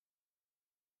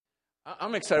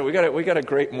I'm excited. We got a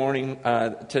great morning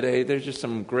today. There's just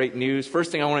some great news.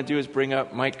 First thing I want to do is bring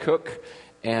up Mike Cook,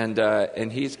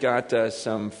 and he's got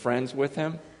some friends with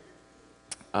him,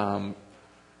 and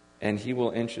he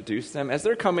will introduce them as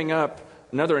they're coming up.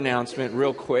 Another announcement,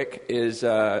 real quick, is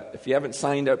if you haven't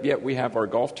signed up yet, we have our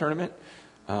golf tournament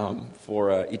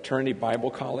for Eternity Bible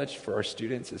College for our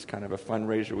students. It's kind of a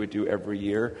fundraiser we do every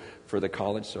year for the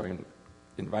college, so I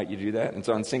invite you to do that. And it's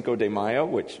on Cinco de Mayo,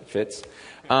 which fits,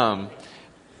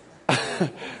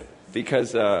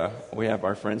 because we have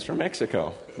our friends from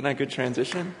Mexico. Isn't that a good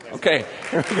transition? Okay,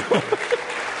 here we go.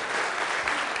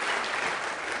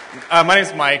 My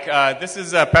name's Mike. This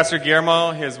is Pastor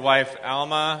Guillermo, his wife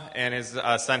Alma, and his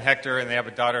son Hector, and they have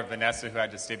a daughter, Vanessa, who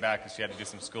had to stay back because she had to do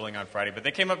some schooling on Friday. But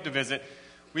they came up to visit.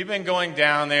 We've been going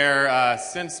down there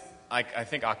since I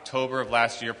think October of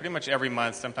last year, pretty much every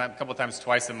month, sometimes a couple times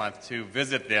twice a month, to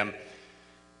visit them,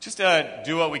 just to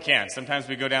do what we can. Sometimes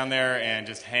we go down there and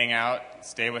just hang out,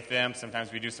 stay with them.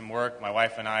 Sometimes we do some work. My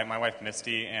wife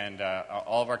Misty, and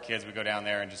all of our kids, we go down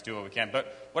there and just do what we can.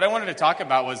 But what I wanted to talk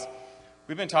about was,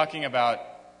 we've been talking about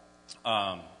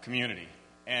community,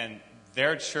 and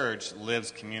their church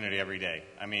lives community every day.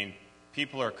 I mean,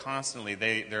 people are constantly,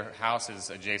 their house is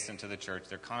adjacent to the church.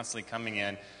 They're constantly coming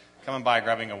by,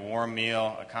 grabbing a warm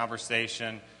meal, a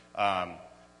conversation.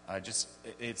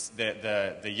 It's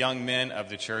the young men of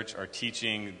the church are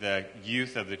teaching the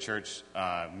youth of the church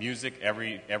music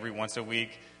every once a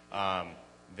week.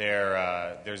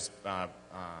 There's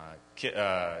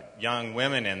young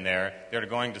women in there that are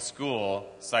going to school,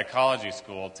 psychology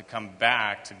school, to come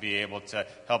back to be able to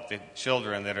help the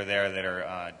children that are there that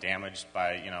are damaged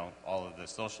by all of the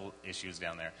social issues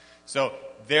down there. So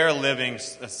their living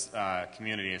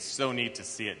community is so neat to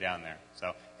see it down there.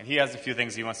 So, and he has a few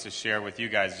things he wants to share with you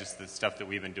guys, just the stuff that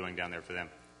we've been doing down there for them.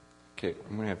 Okay,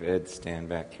 I'm going to have Ed stand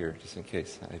back here just in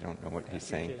case I don't know what he's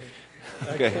saying.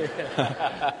 Okay.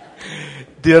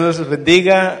 Dios los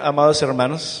bendiga, amados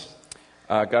hermanos.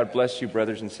 God bless you,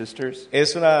 brothers and sisters.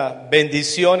 Es una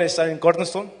bendición estar en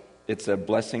Cornerstone It's a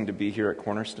blessing to be here at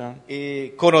Cornerstone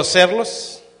y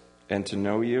conocerlos, and to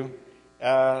know you.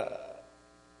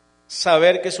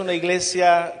 Saber que es una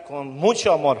iglesia con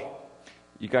mucho amor.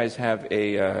 You guys have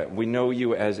we know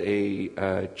you as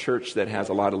a church that has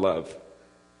a lot of love.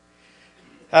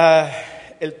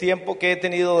 El tiempo que he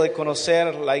tenido de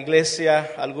conocer la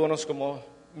iglesia, algunos como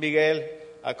Miguel,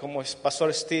 como es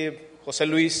Pastor Steve, José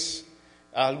Luis,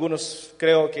 algunos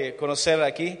creo que conocer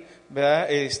aquí, ¿verdad?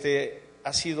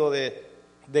 Ha sido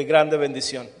de grande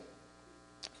bendición.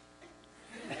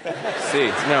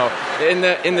 See, no,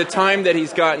 in the time that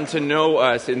he's gotten to know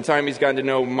us, in time he's gotten to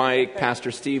know Mike, Pastor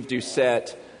Steve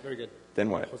Doucette. Very good. Then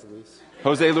what? Jose Luis.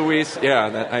 Jose Luis, yeah,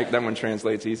 that one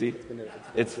translates easy.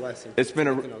 It's been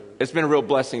a real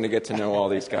blessing to get to know all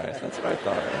these guys. That's what I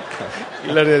thought.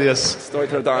 Gloria a Dios. Estoy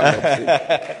tratando.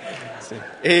 Sí.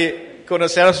 Y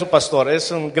conocer a su pastor,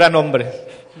 es un gran hombre.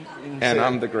 And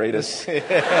I'm the greatest.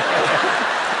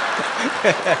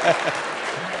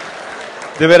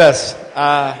 De veras,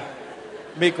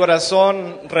 mi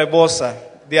corazón rebosa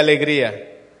de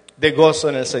alegría, de gozo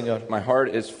en el Señor. My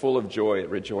heart is full of joy, it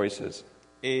rejoices.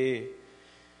 Y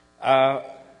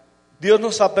Dios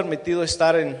nos ha permitido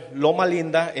estar en Loma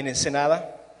Linda, en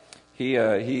Ensenada. He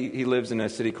lives in a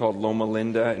city called Loma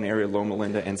Linda, an area of Loma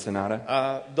Linda,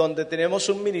 Ensenada. Donde tenemos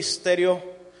un ministerio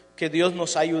que Dios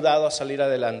nos ha ayudado a salir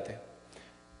adelante.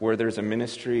 Where there's a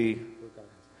ministry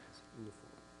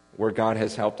where God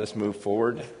has helped us move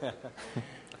forward.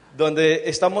 Donde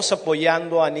estamos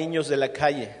apoyando a niños de la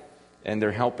calle. And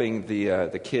they're helping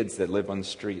the kids that live on the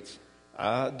streets.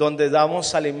 Donde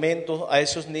damos alimento a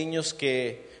esos niños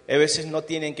que a veces no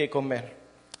tienen que comer.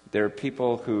 There are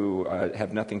people who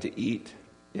have nothing to eat.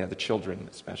 Yeah, the children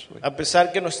especially. A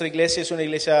pesar que nuestra iglesia es una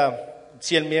iglesia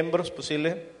 100 miembros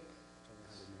posible.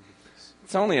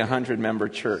 It's only a 100-member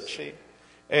church. Sí.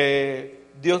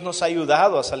 Dios nos ha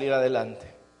ayudado a salir adelante.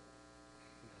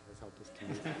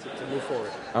 To move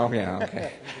forward. Oh yeah,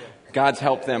 okay. God's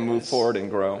helped them move forward and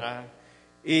grow.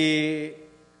 Y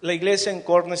la iglesia en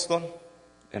Cornerstone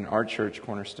And our church,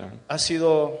 Cornerstone, ha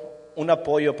sido un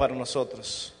apoyo para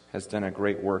nosotros. has done a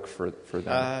great work for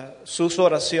them. Sus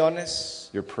oraciones.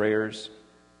 Your prayers.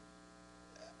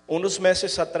 Unos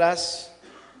meses atrás,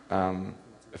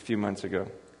 A few months ago,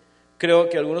 creo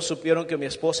que algunos supieron que mi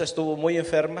esposa estuvo muy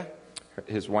enferma.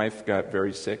 his wife got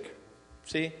very sick.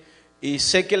 Sí. Y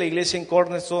sé que la iglesia en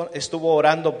Cornerstone estuvo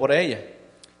orando por ella.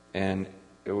 And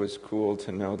it was cool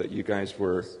to know that you guys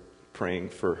were praying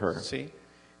for her. Sí.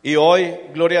 Y hoy,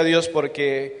 gloria a Dios,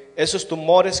 porque esos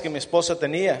tumores que mi esposa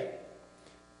tenía,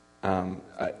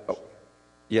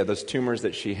 Yeah, those tumors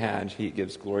that she had, he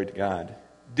gives glory to God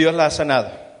Dios la ha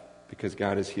sanado. because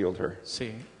God has healed her.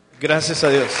 Sí. Gracias a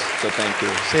Dios. So thank you.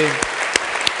 Sí.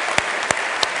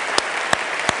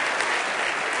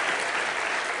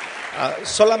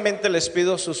 Solamente les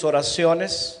pido sus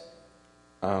oraciones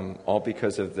All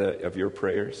because of your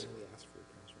prayers.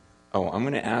 Oh, I'm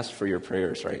going to ask for your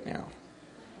prayers right now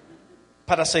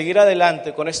para seguir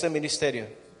adelante con este ministerio.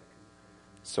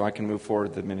 so I can move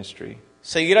forward the ministry.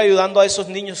 Seguir ayudando a esos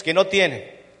niños que no tienen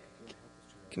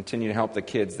Continue to help the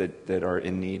kids that are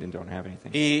in need and don't have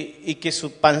anything. y que su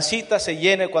pancita se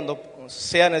llene cuando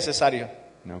sea necesario.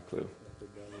 No clue.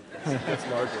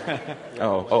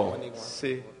 Oh,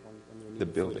 Sí. the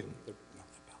building.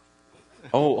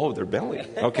 Oh, their belly.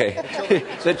 Okay.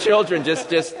 The children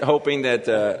just hoping that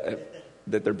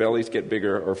their bellies get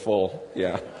bigger or full.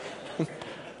 Yeah.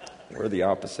 We're the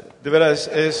opposite. De veras,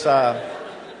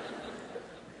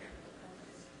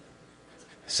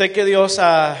 sé que Dios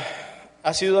ha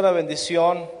sido una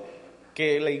bendición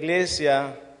que la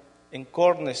iglesia en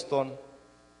Cornerstone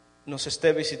nos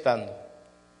esté visitando.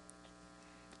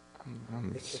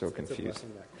 I'm so confused.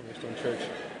 Cornerstone Church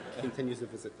continues to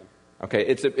visit them. Okay,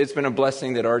 it's been a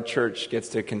blessing that our church gets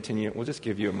to continue. We'll just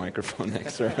give you a microphone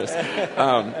next service.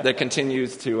 That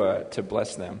continues to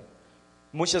bless them.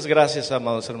 Muchas gracias,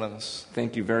 amados hermanos.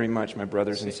 Thank you very much, my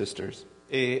brothers and sisters.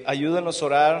 Ayúdenos a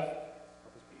orar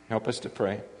Help us to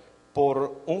pray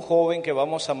por un joven que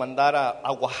vamos a mandar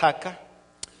a Oaxaca.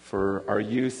 for our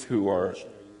youth who are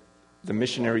the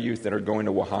missionary youth that are going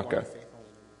to Oaxaca.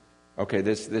 Okay,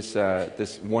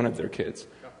 this one of their kids,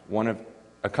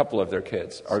 a couple of their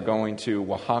kids are going to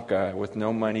Oaxaca with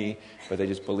no money, but they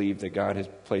just believe that God has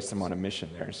placed them on a mission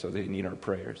there, so they need our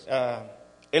prayers.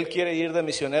 Él quiere ir de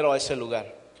misionero a ese lugar.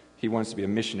 He wants to be a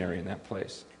missionary in that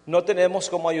place. No tenemos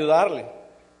cómo ayudarle,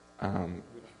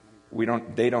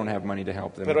 They don't have money to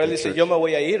help them. pero at él the dice, church. yo me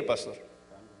voy a ir, pastor.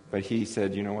 But he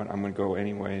said, you know what, I'm going to go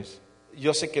anyways.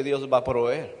 Yo sé que Dios va a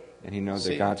proveer. And he knows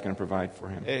that Sí. God's going to provide for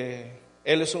him.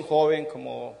 Él es un joven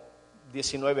como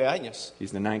 19 años.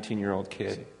 He's the 19-year-old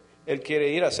kid, Él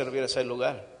quiere ir a servir a ese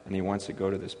lugar. and he wants to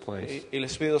go to this place. Y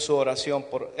les pido su oración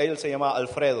por él. Se llama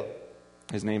Alfredo.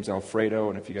 His name's Alfredo,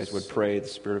 and if you guys would pray, the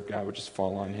Spirit of God would just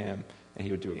fall on him, and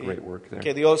he would do a great work there.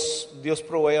 Que Dios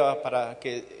provea para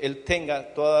que él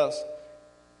tenga todas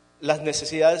las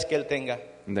necesidades que él tenga.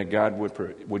 And that God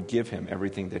would give him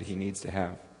everything that he needs to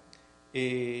have.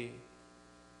 Y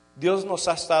Dios nos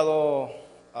ha estado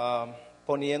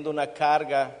poniendo una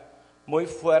carga muy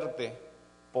fuerte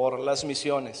por las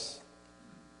misiones.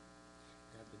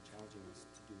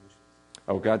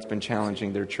 Oh, God's been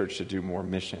challenging their church to do more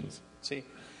missions. Sí.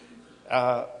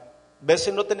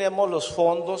 Veces no tenemos los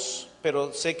fondos,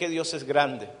 pero sé que Dios es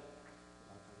grande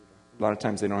A lot of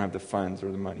times they don't have the funds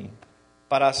or the money,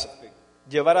 para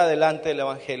llevar adelante el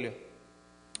evangelio.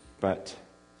 but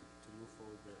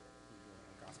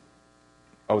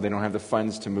they don't have the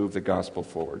funds to move the gospel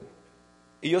forward.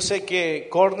 Y yo sé que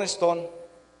Cornerstone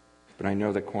But I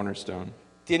know that Cornerstone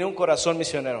tiene un corazón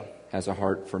misionero has a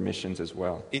heart for missions as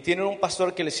well. y tiene un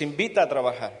pastor que les invita a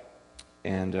trabajar.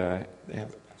 And they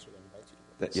have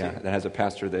that has a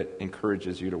pastor that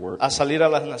encourages you to work, A salir a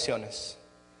las naciones.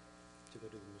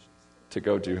 to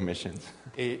go do missions.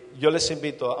 Y yo les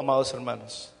invito, amados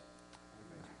hermanos,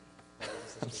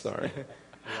 I'm sorry.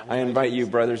 I invite you,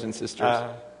 brothers and sisters,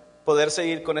 a poder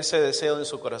seguir con ese deseo en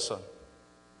su corazón.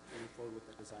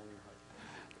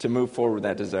 to move forward with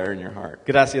that desire in your heart.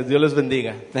 Gracias, Dios les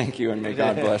bendiga. Thank you, and may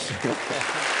God bless you.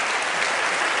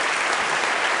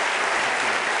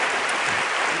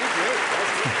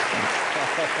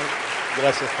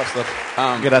 Gracias, pastor.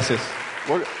 Gracias.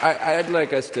 I'd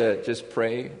like us to just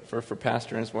pray for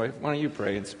Pastor and his wife. Why don't you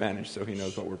pray in Spanish so he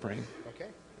knows what we're praying? Okay.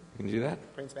 You can do that?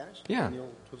 Pray in Spanish? Yeah. And you'll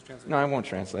translate? No, I won't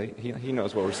translate. He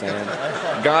knows what we're saying.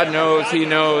 God knows, he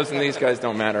knows, and these guys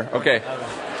don't matter. Okay.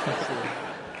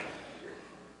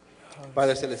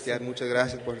 Padre Celestial, muchas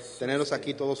gracias por tenernos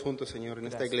aquí todos juntos, Señor, en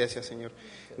esta iglesia, Señor.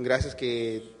 Gracias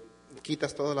que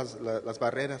quitas todas las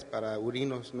barreras para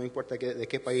unirnos, no importa de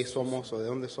qué país somos o de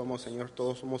dónde somos, Señor,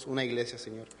 todos somos una iglesia,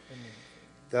 Señor.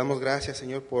 Te damos gracias,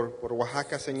 Señor, por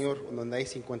Oaxaca, Señor, donde hay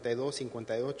 52,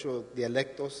 58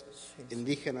 dialectos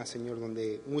indígenas, Señor,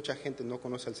 donde mucha gente no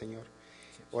conoce al Señor.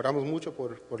 Oramos mucho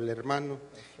por el hermano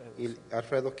y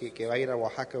Alfredo que va a ir a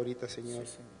Oaxaca ahorita, Señor.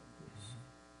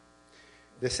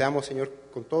 Deseamos, Señor,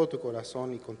 con todo tu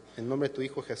corazón y en nombre de tu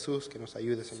Hijo Jesús, que nos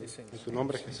ayude, Señor. En tu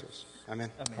nombre, Jesús.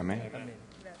 Amén. Amén.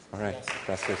 All right.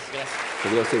 Gracias. Que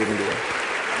Dios te bendiga.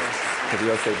 Que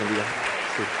Dios te bendiga.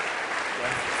 Sí.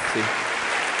 Sí.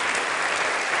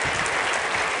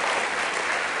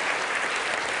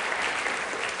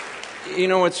 You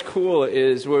know what's cool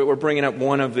is we're bringing up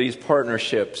one of these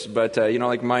partnerships, but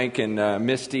like Mike and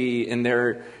Misty in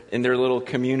their little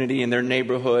community, in their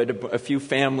neighborhood, a few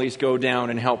families go down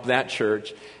and help that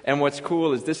church. And what's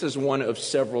cool is this is one of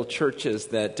several churches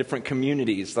that different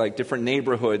communities, like different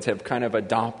neighborhoods, have kind of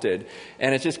adopted.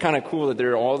 And it's just kind of cool that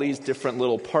there are all these different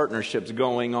little partnerships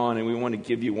going on, and we want to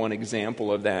give you one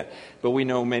example of that. But we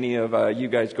know many of you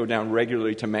guys go down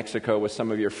regularly to Mexico with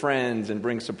some of your friends and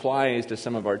bring supplies to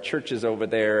some of our churches over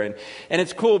there. And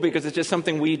it's cool because it's just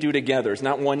something we do together. It's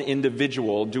not one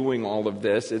individual doing all of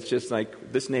this. It's just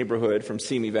like this neighborhood from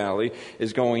Simi Valley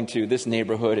is going to this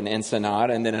neighborhood in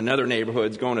Ensenada, and then another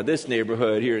neighborhood's going to this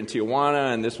neighborhood here in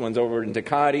Tijuana, and this one's over in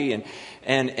Tecate,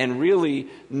 and really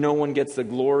no one gets the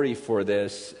glory for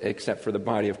this except for the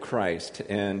body of Christ.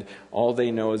 And all they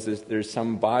know is there's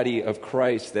some body of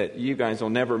Christ that you guys will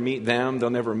never meet them, they'll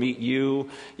never meet you,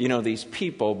 these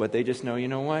people, but they just know, you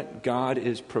know what? God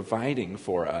is providing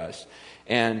for us.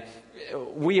 And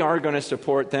we are going to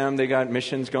support them. They got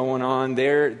missions going on.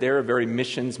 They're a very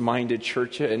missions-minded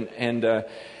church, and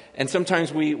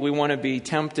sometimes we want to be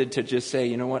tempted to just say,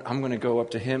 you know what, I'm going to go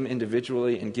up to him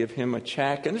individually and give him a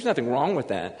check. And there's nothing wrong with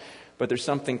that. But there's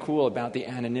something cool about the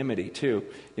anonymity, too.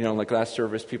 Like last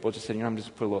service, people just said, I'm just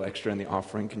going to put a little extra in the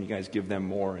offering. Can you guys give them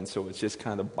more? And so it's just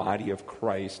kind of the body of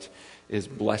Christ is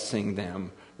blessing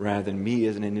them rather than me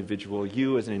as an individual,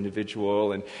 you as an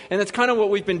individual. And that's kind of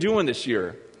what we've been doing this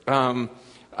year.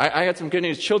 I got some good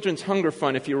news. Children's Hunger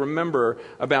Fund, if you remember,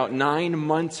 about 9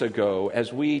 months ago,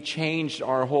 as we changed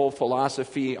our whole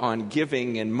philosophy on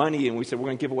giving and money, and we said we're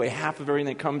going to give away half of everything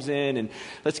that comes in, and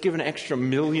let's give an extra $1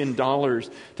 million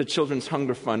to Children's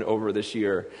Hunger Fund over this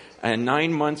year. And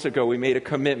 9 months ago, we made a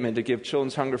commitment to give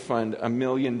Children's Hunger Fund $1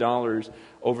 million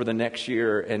over the next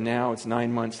year, and now it's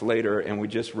 9 months later, and we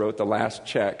just wrote the last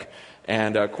check,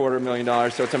 and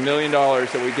 $250,000, so it's $1 million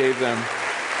that we gave them.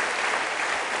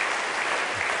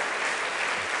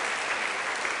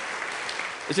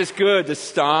 It's just good to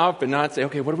stop and not say,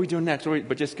 okay, what are we doing next?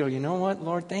 But just go, you know what,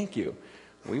 Lord, thank you.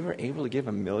 We were able to give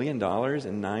 $1 million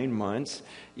in 9 months,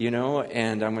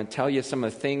 and I'm going to tell you some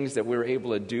of the things that we were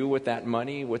able to do with that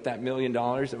money, with that $1 million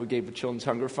that we gave the Children's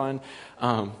Hunger Fund.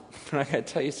 But I got to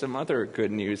tell you some other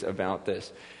good news about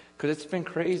this, because it's been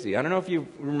crazy. I don't know if you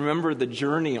remember the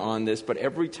journey on this, but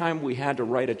every time we had to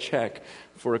write a check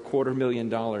for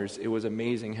 $250,000, it was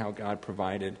amazing how God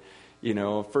provided.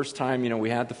 First time, we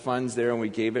had the funds there and we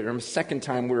gave it. Second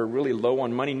time, we were really low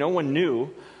on money. No one knew,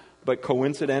 but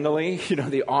coincidentally,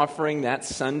 the offering that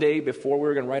Sunday before we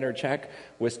were going to write our check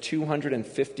was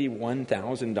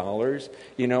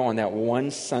 $251,000, on that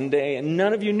one Sunday. And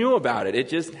none of you knew about it. It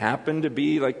just happened to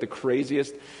be like the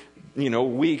craziest,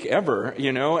 week ever,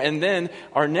 And then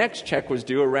our next check was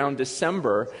due around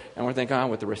December. And we're thinking,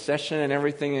 with the recession and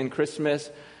everything and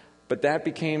Christmas. But that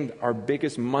became our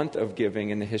biggest month of giving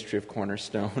in the history of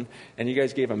Cornerstone. And you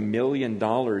guys gave $1 million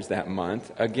that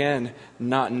month. Again,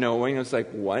 not knowing. It was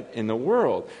like, what in the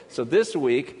world? So this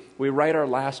week, we write our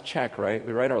last check, right?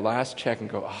 We write our last check and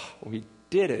go, we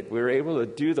did it. We were able to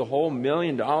do the whole $1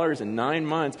 million in 9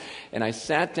 months. And I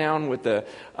sat down with the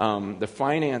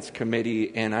finance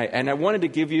committee, and I wanted to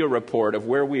give you a report of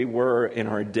where we were in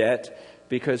our debt.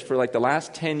 Because for like the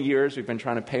last 10 years, we've been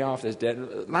trying to pay off this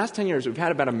debt. Last 10 years, we've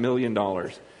had about $1 million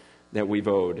that we've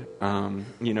owed,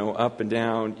 up and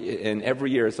down. And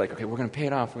every year, it's like, okay, we're going to pay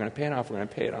it off. We're going to pay it off. We're going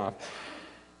to pay it off.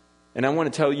 And I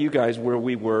want to tell you guys where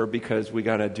we were, because we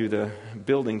got to do the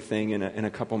building thing in a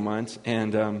couple months.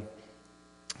 And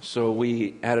so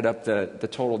we added up the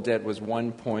total debt was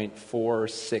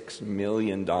 $1.46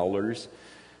 million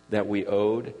that we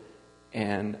owed.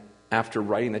 And after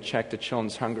writing the check to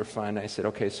Children's Hunger Fund, I said,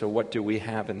 okay, so what do we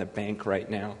have in the bank right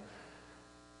now?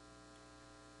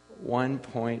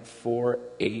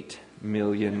 $1.48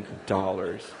 million.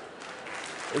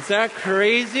 Is that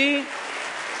crazy?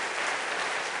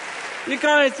 You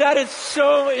guys, that is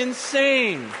so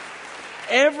insane.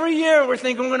 Every year we're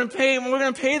thinking we're going to pay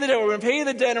the debt, we're going to pay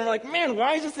the debt, and we're like, man,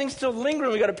 why is this thing still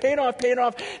lingering? We got to pay it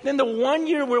off. Then the 1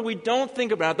 year where we don't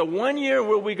think about it, the 1 year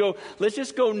where we go, let's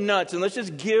just go nuts and let's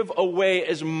just give away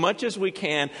as much as we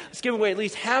can. Let's give away at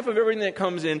least half of everything that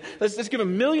comes in. Let's give $1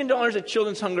 million at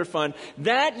Children's Hunger Fund.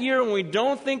 That year when we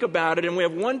don't think about it and we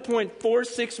have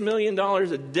 $1.46 million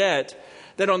of debt,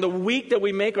 that on the week that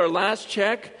we make our last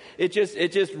check, it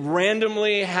just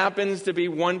randomly happens to be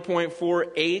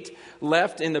 1.48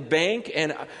 left in the bank.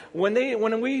 And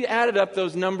when we added up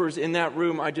those numbers in that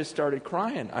room, I just started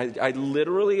crying. I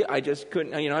just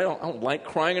couldn't. I don't like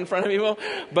crying in front of people,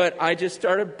 but I just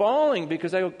started bawling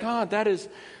because I go, God, that's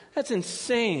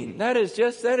insane. That is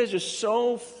just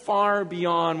so far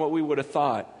beyond what we would have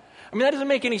thought. I mean, that doesn't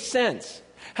make any sense.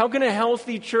 How can a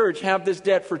healthy church have this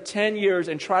debt for 10 years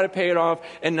and try to pay it off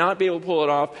and not be able to pull it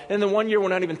off? And then 1 year we're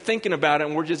not even thinking about it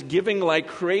and we're just giving like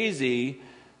crazy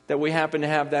that we happen to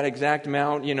have that exact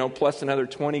amount, plus another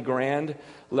 20 grand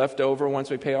left over once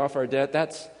we pay off our debt.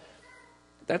 That's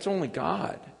only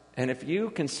God. And if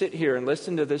you can sit here and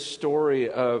listen to this story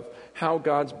of how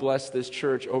God's blessed this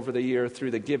church over the year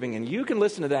through the giving, and you can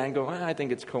listen to that and go, I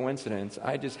think it's coincidence.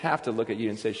 I just have to look at you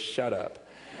and say, shut up.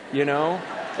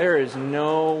 There is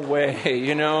no way,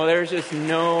 there's just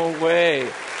no way.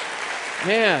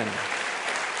 Man,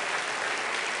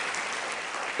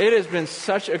 it has been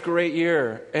such a great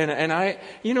year. And I,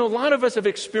 a lot of us have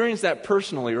experienced that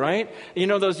personally, right?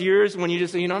 Those years when you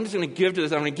just say, I'm just going to give to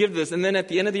this, I'm going to give to this. And then at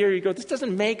the end of the year, you go, this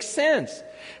doesn't make sense.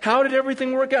 How did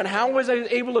everything work out? How was I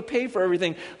able to pay for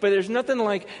everything? But there's nothing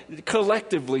like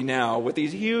collectively now with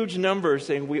these huge numbers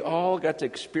saying we all got to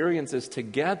experience this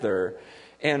together.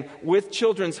 And with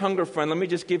Children's Hunger Fund, let me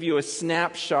just give you a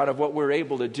snapshot of what we're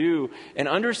able to do and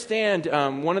understand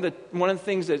one of the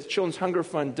things that Children's Hunger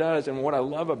Fund does, and what I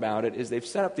love about it is they've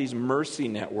set up these mercy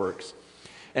networks.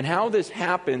 And how this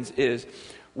happens is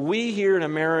we here in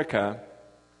America,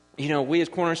 we as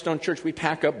Cornerstone Church, we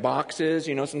pack up boxes.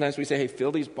 Sometimes we say, hey,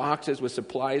 fill these boxes with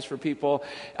supplies for people,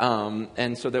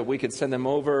 and so that we could send them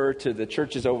over to the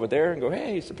churches over there and go,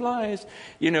 hey, supplies.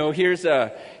 Here's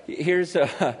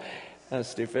that's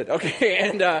stupid. Okay,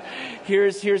 and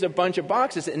here's a bunch of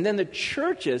boxes. And then the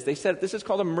churches, they said, this is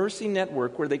called a mercy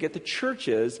network, where they get the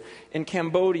churches in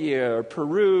Cambodia or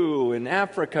Peru and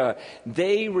Africa.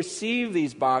 They receive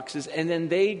these boxes, and then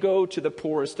they go to the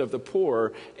poorest of the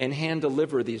poor and hand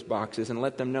deliver these boxes and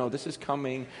let them know this is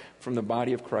coming from the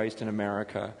body of Christ in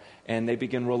America. And they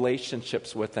begin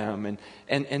relationships with them.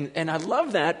 And I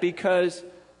love that because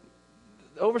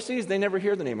overseas, they never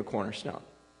hear the name of Cornerstone.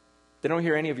 They don't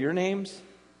hear any of your names.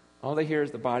 All they hear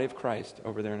is the body of Christ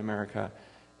over there in America.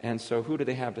 And so who do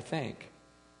they have to thank?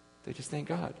 They just thank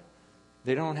God.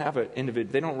 They don't have an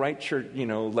individual. They don't write church,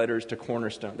 letters to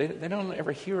Cornerstone. They don't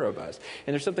ever hear of us.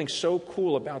 And there's something so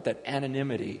cool about that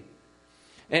anonymity.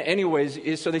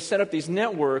 Anyways, so they set up these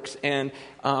networks, and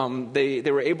they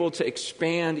were able to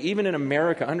expand even in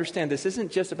America. Understand, this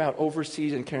isn't just about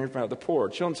overseas and caring for the poor.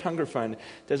 Children's Hunger Fund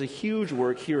does a huge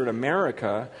work here in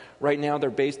America. Right now they're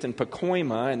based in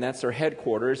Pacoima, and that's their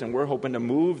headquarters, and we're hoping to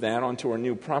move that onto our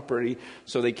new property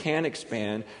so they can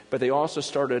expand. But they also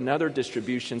started another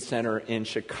distribution center in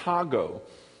Chicago,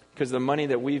 because the money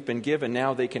that we've been given,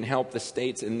 now they can help the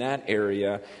states in that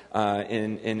area,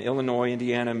 in Illinois,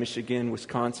 Indiana, Michigan,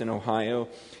 Wisconsin, Ohio.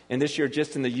 And this year,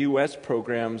 just in the U.S.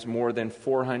 programs, more than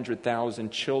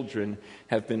 400,000 children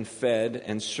have been fed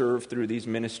and served through these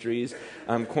ministries.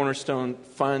 Cornerstone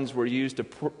funds were used to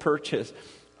purchase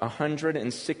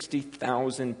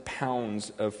 160,000 pounds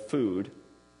of food.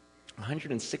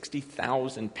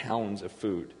 160,000 pounds of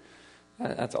food.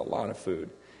 That's a lot of food.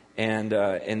 And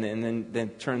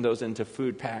then turn those into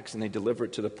food packs, and they deliver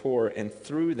it to the poor. And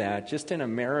through that, just in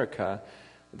America,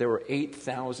 there were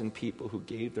 8,000 people who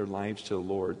gave their lives to the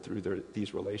Lord through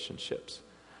these relationships.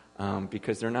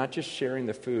 Because they're not just sharing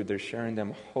the food, they're sharing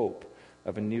them hope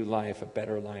of a new life, a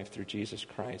better life through Jesus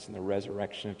Christ and the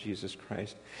resurrection of Jesus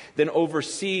Christ. Then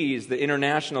overseas, the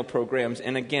international programs,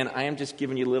 and again, I am just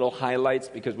giving you little highlights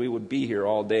because we would be here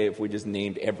all day if we just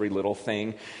named every little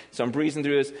thing. So I'm breezing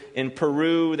through this. In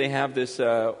Peru, they have this,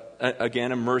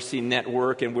 again, a mercy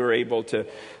network, and we're able to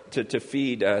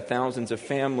feed thousands of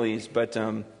families. But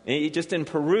just in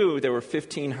Peru, there were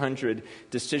 1,500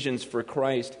 decisions for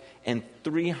Christ, and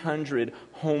 300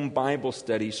 home Bible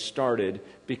studies started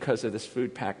because of this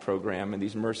food pack program and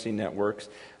these mercy networks.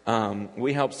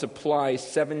 We helped supply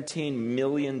 $17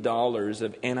 million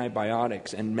of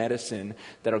antibiotics and medicine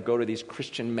that'll go to these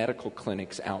Christian medical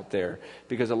clinics out there,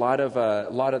 because a lot of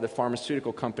the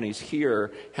pharmaceutical companies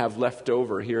here have left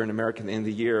over here in America at the end of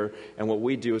the year, and what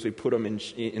we do is we put them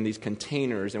in these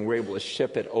containers, and we're able to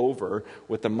ship it over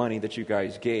with the money that you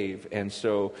guys gave. And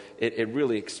so it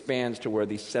really expands to where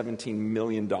these $17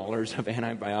 million of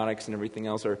antibiotics and everything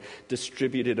else are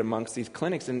distributed amongst these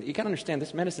clinics. And you got to understand,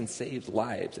 this medicine saves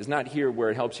lives. It's not here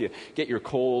where it helps you get your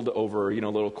cold over, a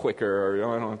little quicker,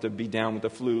 or I don't have to be down with the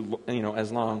flu,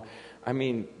 as long. I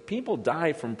mean, people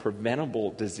die from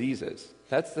preventable diseases.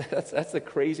 That's the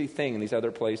crazy thing in these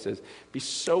other places. It'd be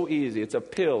so easy. It's a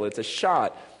pill, it's a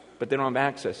shot, but they don't have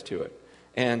access to it.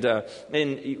 And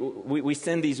we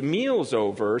send these meals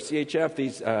over.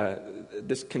 CHF,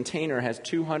 this container has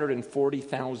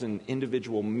 240,000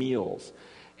 individual meals.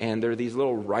 And they're these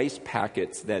little rice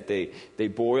packets that they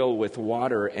boil with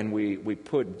water, and we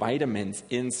put vitamins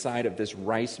inside of this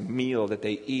rice meal that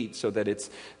they eat so that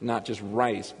it's not just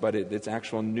rice, but it's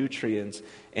actual nutrients.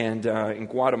 And in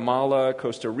Guatemala,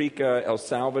 Costa Rica, El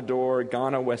Salvador,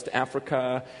 Ghana, West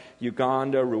Africa,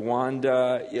 Uganda,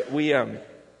 Rwanda,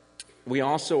 we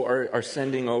also are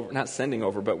sending over, not sending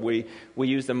over, but we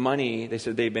use the money. They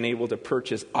said they've been able to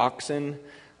purchase oxen,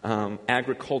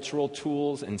 agricultural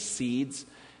tools, and seeds.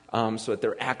 So that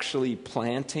they're actually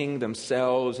planting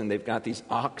themselves, and they've got these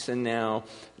oxen now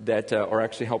that are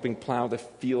actually helping plow the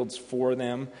fields for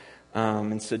them.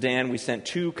 In Sudan, we sent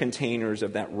 2 containers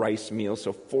of that rice meal,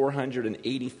 so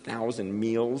 480,000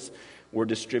 meals were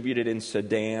distributed in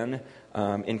Sudan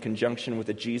in conjunction with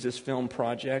the Jesus Film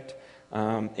Project.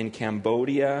 In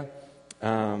Cambodia,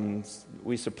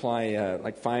 we supply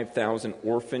like 5,000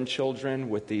 orphan children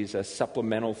with these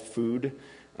supplemental food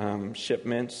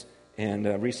shipments.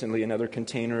 And recently another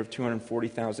container of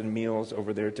 240,000 meals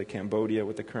over there to Cambodia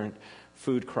with the current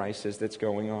food crisis that's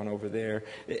going on over there.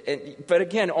 But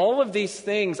again, all of these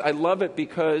things, I love it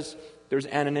because there's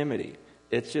anonymity.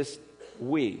 It's just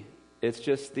we. It's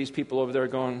just these people over there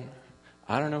going,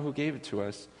 I don't know who gave it to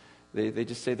us. They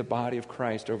just say the body of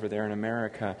Christ over there in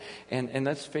America. And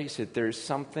let's face it, there's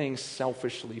something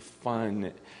selfishly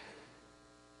fun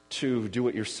to do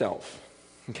it yourself.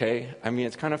 Okay? I mean,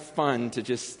 it's kind of fun to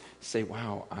just say,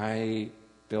 wow, I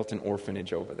built an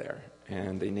orphanage over there,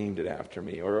 and they named it after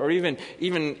me. Or even,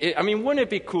 I mean, wouldn't it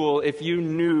be cool if you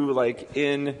knew, like,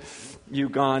 in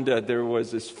Uganda, there was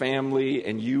this family,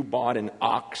 and you bought an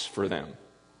ox for them.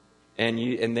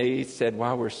 And they said,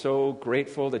 wow, we're so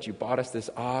grateful that you bought us this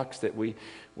ox that we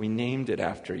named it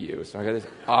after you. So I got this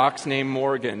ox named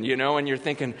Morgan, and you're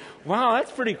thinking, wow,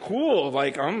 that's pretty cool.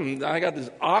 Like, I got this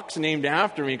ox named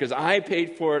after me because I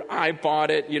paid for it. I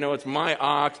bought it. It's my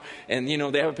ox. And,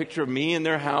 they have a picture of me in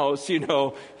their house. He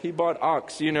bought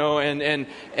ox, And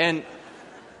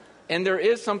there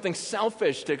is something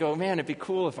selfish to go, man, it'd be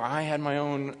cool if I had my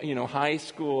own, high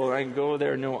school, and I can go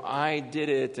there, no, I did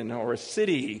it, or a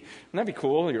city. Wouldn't that be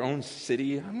cool, your own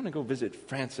city? I want to go visit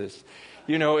Francis.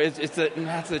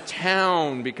 That's a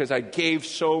town because I gave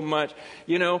so much,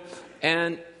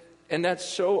 and that's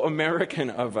so American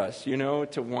of us,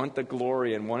 to want the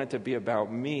glory and want it to be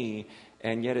about me,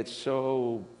 and yet it's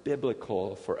so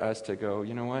biblical for us to go,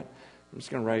 you know what, I'm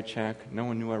just going to write a check. No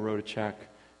one knew I wrote a check.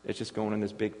 It's just going in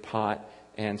this big pot.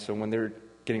 And so when they're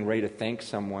getting ready to thank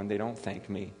someone, they don't thank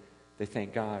me. They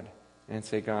thank God and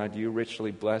say, God, you richly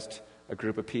blessed a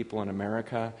group of people in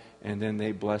America, and then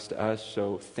they blessed us.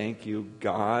 So thank you,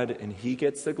 God. And He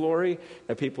gets the glory,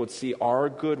 that people would see our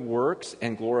good works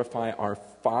and glorify our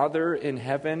Father in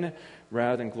heaven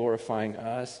rather than glorifying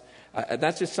us.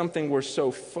 That's just something we're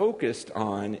so focused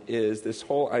on, is this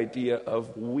whole idea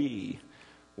of we.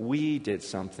 We did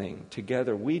something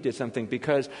together. We did something,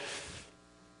 because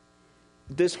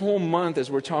this whole month, as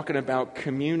we're talking about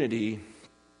community,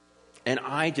 and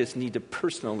I just need to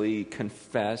personally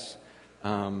confess,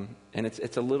 and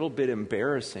it's a little bit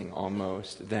embarrassing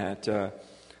almost, that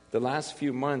the last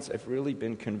few months I've really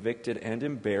been convicted and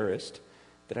embarrassed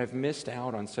that I've missed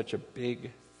out on such a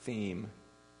big theme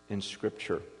in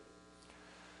Scripture.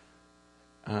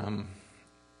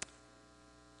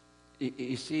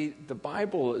 You see, the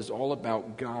Bible is all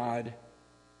about God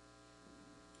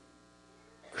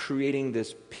creating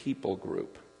this people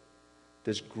group,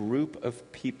 this group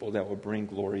of people that will bring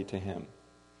glory to Him.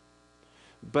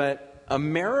 But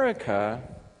America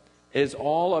is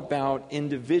all about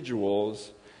individuals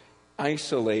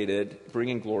isolated,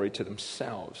 bringing glory to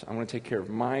themselves. I'm going to take care of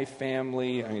my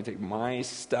family. I'm going to take my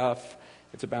stuff.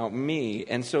 It's about me.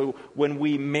 And so when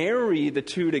we marry the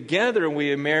two together, and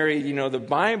we marry, the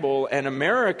Bible and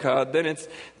America,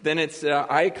 then it's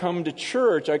I come to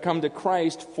church, I come to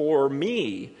Christ for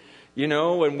me.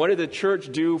 And what did the church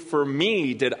do for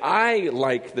me? Did I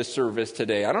like the service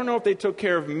today? I don't know if they took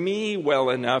care of me well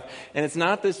enough. And it's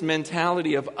not this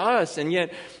mentality of us. And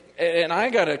yet, and I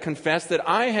got to confess that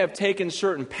I have taken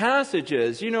certain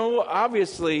passages,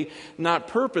 obviously not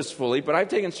purposefully, but I've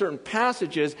taken certain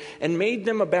passages and made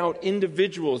them about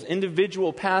individuals,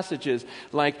 individual passages,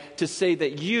 like to say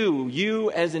that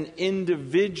you as an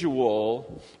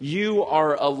individual, you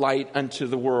are a light unto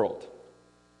the world.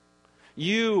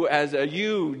 You as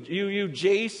you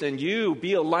Jason, you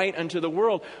be a light unto the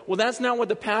world. Well, that's not what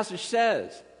the passage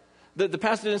says. The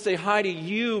passage doesn't say, Heidi,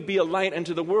 you be a light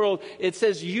unto the world. It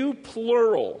says you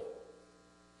plural.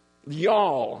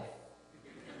 Y'all.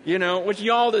 Which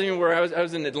y'all doesn't even work. I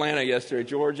was in Atlanta yesterday,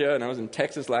 Georgia, and I was in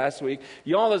Texas last week.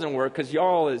 Y'all doesn't work because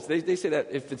y'all is, they say that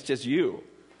if it's just you.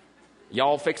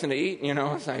 Y'all fixing to eat,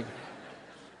 it's like,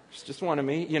 It's just one of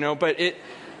me, but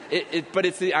but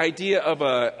it's the idea of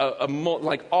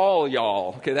like all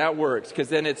y'all. Okay, that works, because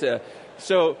then it's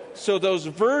so those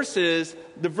verses,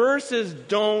 the verses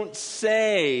don't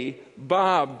say,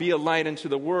 Bob, be a light into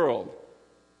the world.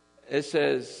 It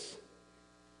says,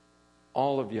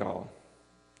 all of y'all,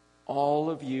 all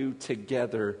of you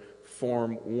together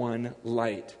form one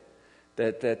light.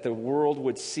 That the world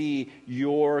would see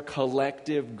your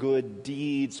collective good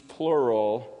deeds,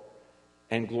 plural,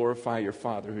 and glorify your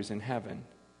Father who's in heaven.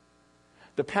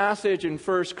 The passage in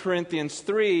 1 Corinthians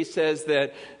 3 says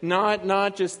that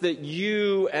not just that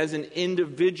you as an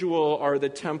individual are the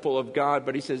temple of God,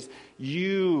 but he says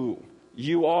you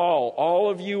all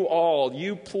of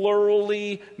you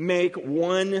plurally make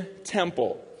one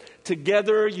temple.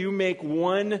 Together you make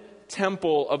one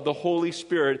temple of the Holy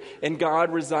Spirit, and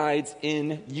God resides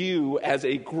in you as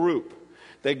a group.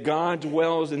 That God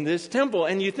dwells in this temple.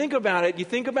 And you think about it, you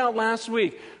think about last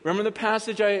week. Remember the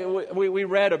passage we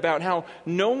read about how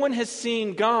no one has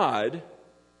seen God.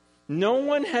 No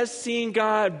one has seen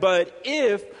God, but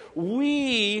if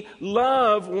we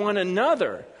love one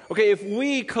another. Okay, if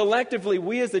we collectively,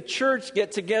 we as the church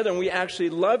get together and we actually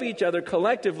love each other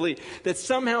collectively, that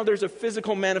somehow there's a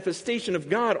physical manifestation of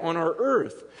God on our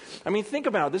earth. I mean, think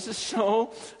about it. This is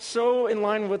so in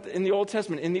line with in the Old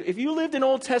Testament. If you lived in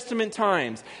Old Testament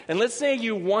times, and let's say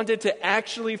you wanted to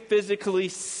actually physically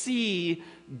see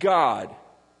God.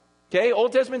 Okay,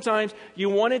 Old Testament times, you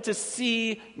wanted to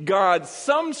see God,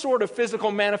 some sort of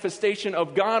physical manifestation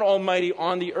of God Almighty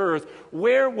on the earth.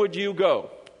 Where would you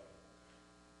go?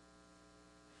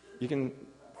 You can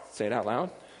say it out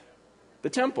loud. The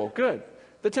temple, good.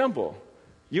 The temple.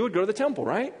 You would go to the temple,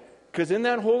 right? Because in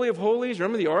that Holy of Holies,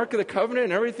 remember the Ark of the Covenant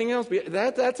and everything else?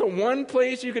 That's a one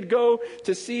place you could go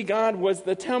to see God was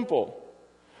the temple.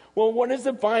 Well, what does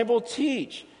the Bible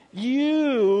teach?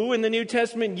 You, in the New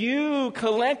Testament, you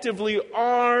collectively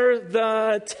are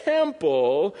the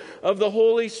temple of the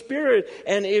Holy Spirit.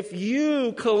 And if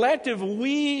you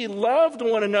we loved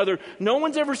one another, no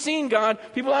one's ever seen God.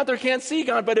 People out there can't see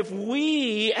God. But if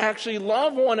we actually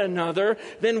love one another,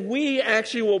 then we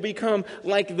actually will become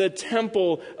like the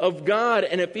temple of God.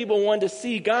 And if people want to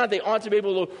see God, they ought to be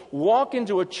able to walk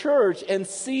into a church and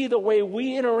see the way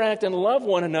we interact and love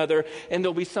one another. And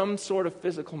there'll be some sort of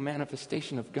physical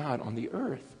manifestation of God on the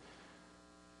earth.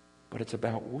 But it's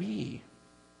about we.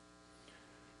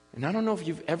 And I don't know if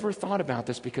you've ever thought about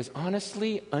this, because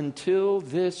honestly, until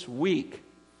this week,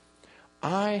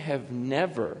 I have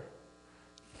never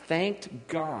thanked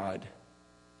God.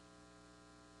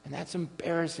 And that's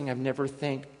embarrassing. I've never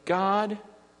thanked God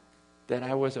that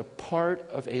I was a part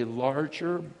of a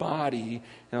larger body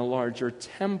and a larger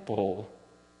temple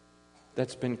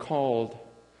that's been called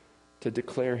to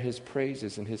declare His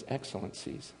praises and His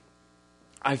excellencies.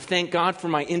 I've thanked God for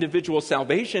my individual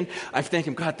salvation. I've thanked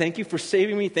Him, God, thank you for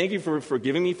saving me. Thank you for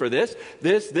forgiving me for this,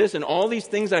 and all these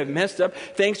things I've messed up.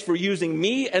 Thanks for using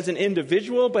me as an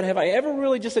individual. But have I ever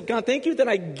really just said, God, thank you that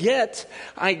I get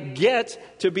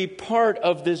to be part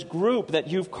of this group that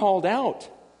you've called out.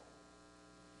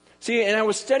 See, and I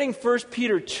was studying 1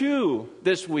 Peter 2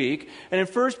 this week. And in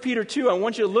 1 Peter 2, I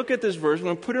want you to look at this verse. I'm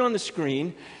going to put it on the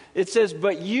screen. It says,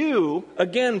 but you,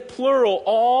 again, plural,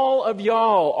 all of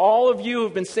y'all, all of you who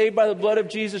have been saved by the blood of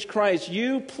Jesus Christ,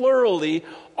 you plurally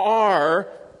are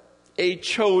a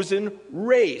chosen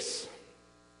race,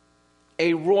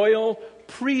 a royal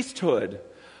priesthood,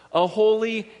 a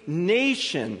holy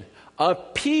nation, a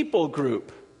people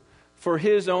group for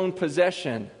His own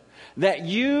possession, that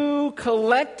you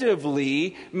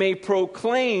collectively may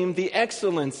proclaim the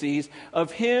excellencies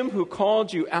of Him who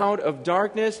called you out of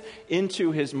darkness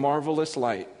into His marvelous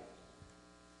light.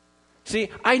 See,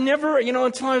 I never,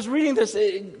 until I was reading this,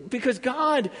 because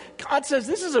God says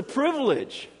this is a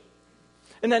privilege.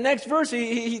 In that next verse,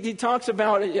 he talks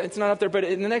about, it's not up there, but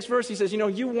in the next verse he says,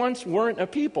 you once weren't a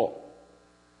people,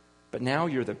 but now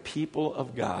you're the people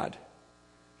of God.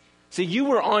 See, you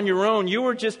were on your own. You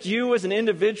were just you as an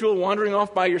individual wandering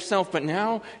off by yourself, but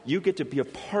now you get to be a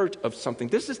part of something.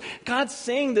 This is God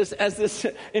saying this as this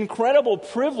incredible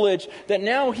privilege that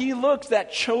now He looks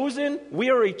that chosen. We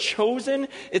are a chosen.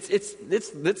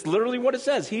 It's literally what it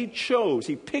says. He chose.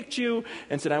 He picked you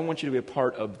and said, I want you to be a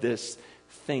part of this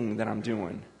thing that I'm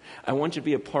doing. I want you to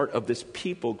be a part of this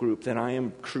people group that I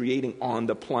am creating on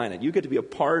the planet. You get to be a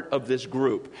part of this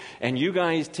group. And you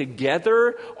guys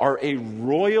together are a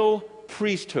royal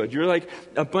priesthood. You're like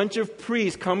a bunch of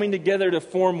priests coming together to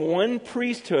form one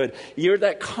priesthood. You're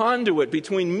that conduit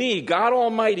between me, God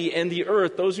Almighty, and the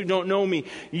earth. Those who don't know me,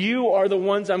 you are the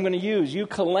ones I'm going to use. You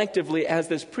collectively as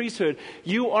this priesthood,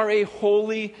 you are a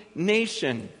holy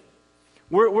nation.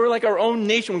 We're like our own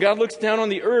nation. When God looks down on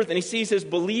the earth and he sees his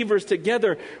believers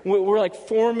together, we're like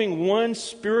forming one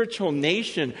spiritual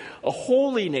nation, a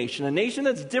holy nation, a nation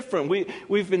that's different.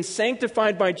 We've been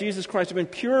sanctified by Jesus Christ. We've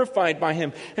been purified by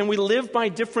him. And we live by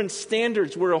different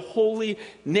standards. We're a holy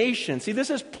nation. See, this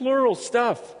is plural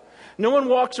stuff. No one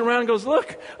walks around and goes,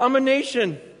 look, I'm a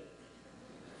nation.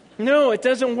 No, it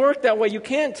doesn't work that way. You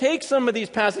can't take some of these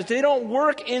passages. They don't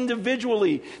work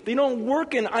individually. They don't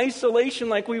work in isolation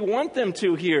like we want them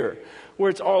to here, where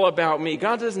it's all about me.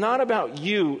 God is not about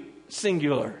you,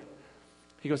 singular.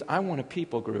 He goes, I want a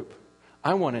people group.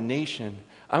 I want a nation.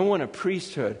 I want a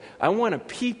priesthood. I want a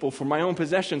people for my own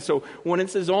possession. So when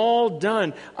this is all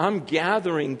done, I'm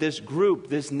gathering this group,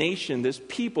 this nation, this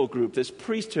people group, this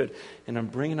priesthood, and I'm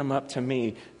bringing them up to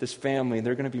me, this family.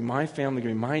 They're going to be my family,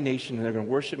 going to be my nation, and they're going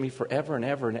to worship me forever and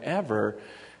ever and ever.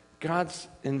 God's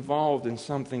involved in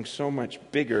something so much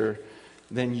bigger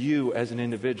than you as an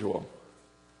individual.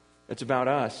 It's about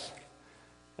us.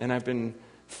 And I've been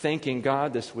thanking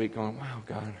God this week, going, wow,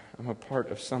 God, I'm a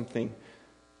part of something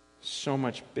so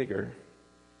much bigger.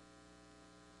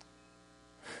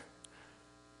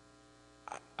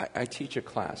 I teach a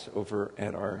class over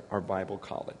at our Bible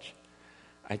college.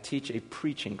 I teach a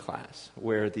preaching class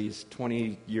where these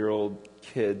 20-year-old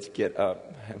kids get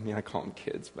up. I mean, I call them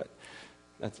kids, but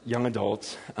that's young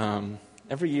adults.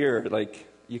 Every year, like,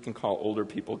 you can call older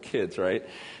people kids, right?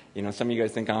 You know, some of you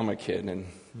guys think I'm a kid, and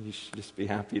you should just be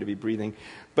happy to be breathing.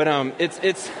 But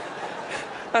it's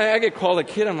I get called a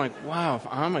kid. I'm like, wow, if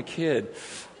I'm a kid,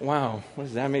 wow, what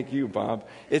does that make you, Bob?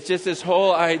 It's just this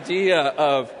whole idea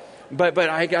of, but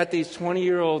I got these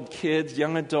 20-year-old kids,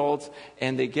 young adults,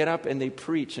 and they get up and they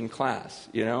preach in class,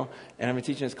 you know? And I've been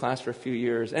teaching this class for a few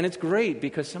years. And it's great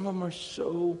because some of them are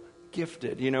so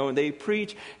gifted, you know? And they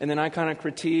preach, and then I kind of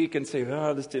critique and say,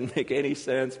 oh, this didn't make any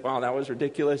sense. Wow, that was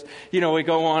ridiculous. You know, we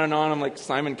go on and on. I'm like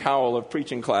Simon Cowell of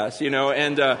preaching class, you know?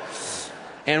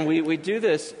 And we do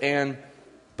this,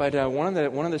 But one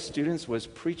of the students was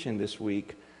preaching this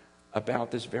week about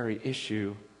this very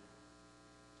issue,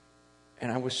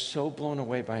 and I was so blown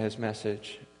away by his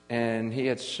message. And he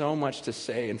had so much to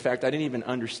say. In fact, I didn't even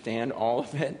understand all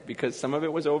of it because some of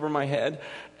it was over my head.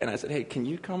 And I said, hey, can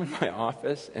you come in my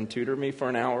office and tutor me for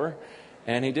an hour?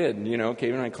 And he did, you know,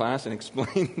 came in my class and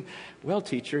explained, well,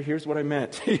 teacher, here's what I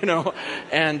meant, you know.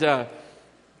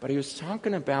 But he was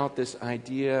talking about this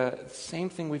idea, same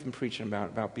thing we've been preaching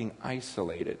about being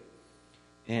isolated.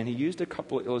 And he used a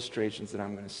couple of illustrations that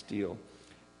I'm going to steal.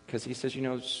 Because he says, you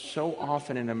know, so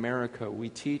often in America, we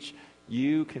teach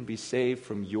you can be saved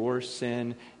from your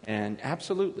sin. And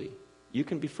absolutely, you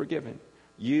can be forgiven.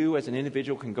 You as an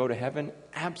individual can go to heaven.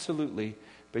 Absolutely.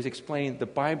 But he's explaining the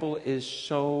Bible is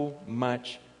so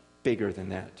much bigger than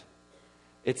that.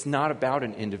 It's not about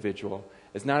an individual.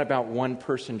 It's not about one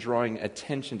person drawing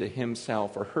attention to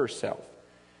himself or herself.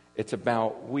 It's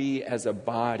about we as a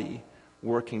body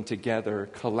working together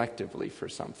collectively for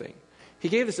something. He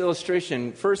gave this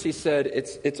illustration. First he said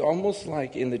it's almost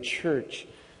like in the church,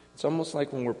 it's almost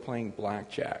like when we're playing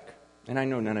blackjack. And I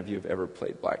know none of you have ever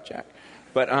played blackjack.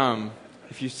 But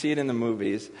if you see it in the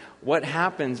movies, what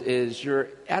happens is you're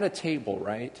at a table,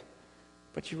 right?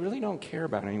 But you really don't care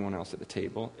about anyone else at the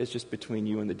table. It's just between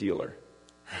you and the dealer.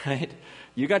 Right?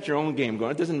 You got your own game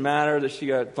going. It doesn't matter that she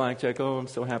got blackjack. Oh, I'm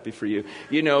so happy for you.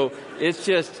 You know, it's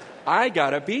just, I got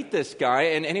to beat this guy.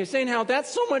 And he was saying how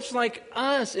that's so much like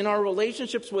us in our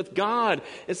relationships with God.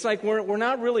 It's like we're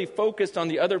not really focused on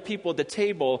the other people at the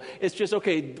table. It's just,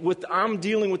 okay, I'm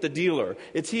dealing with the dealer.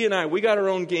 It's he and I. We got our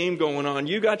own game going on.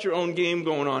 You got your own game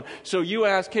going on. So you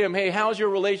ask him, hey, how's your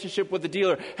relationship with the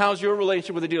dealer? How's your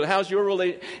relationship with the dealer? How's your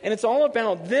relationship? And it's all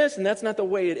about this, and that's not the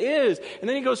way it is. And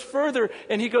then he goes further,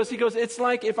 and he goes, it's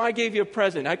like if I gave you a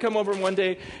present. I come over one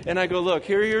day, and I go, look,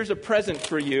 here's a present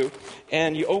for you.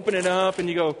 And you open it up and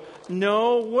you go,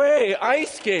 no way,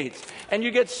 ice skates. And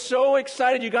you get so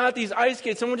excited. You got these ice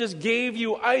skates. Someone just gave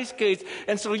you ice skates.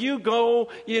 And so you go,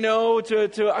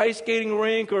 to ice skating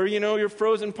rink or, your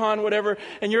frozen pond, whatever,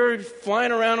 and you're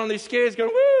flying around on these skates going,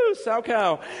 woo,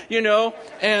 Saucau,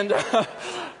 and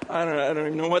I don't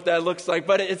even know what that looks like,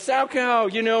 but it's Saucau,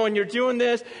 and you're doing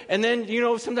this. And then,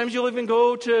 sometimes you'll even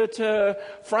go to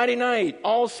Friday night,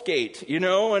 all skate,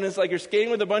 and it's like you're skating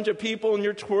with a bunch of people and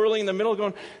you're twirling in the middle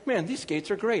going, man, these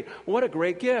skates are great. What a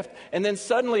great gift. And then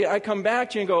suddenly I come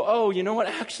back to you and go, oh, you know what?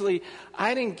 Actually,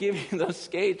 I didn't give you those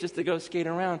skates just to go skate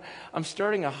around. I'm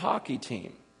starting a hockey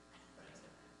team.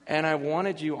 And I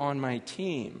wanted you on my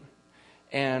team.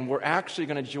 And we're actually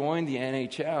going to join the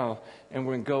NHL, and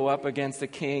we're going to go up against the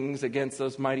Kings, against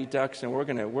those Mighty Ducks, and we're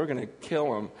going to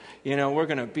kill them. We're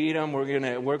going to beat them. We're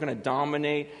going to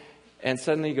dominate. And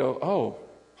suddenly you go,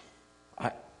 oh,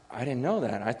 I didn't know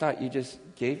that. I thought you just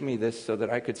gave me this so that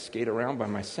I could skate around by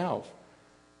myself.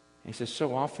 And he says,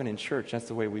 so often in church, that's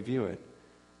the way we view it.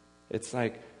 It's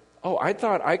like, oh, I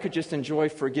thought I could just enjoy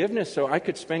forgiveness so I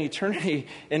could spend eternity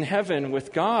in heaven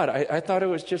with God. I thought it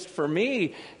was just for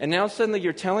me. And now suddenly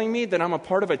you're telling me that I'm a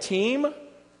part of a team?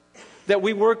 That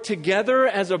we work together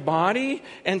as a body,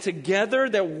 and together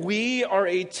that we are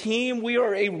a team, we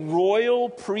are a royal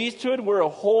priesthood, we're a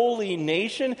holy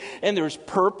nation, and there's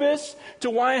purpose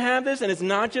to why I have this, and it's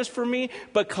not just for me,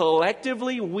 but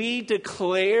collectively we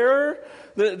declare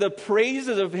the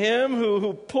praises of Him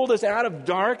who pulled us out of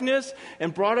darkness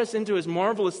and brought us into His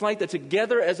marvelous light, that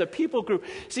together as a people group.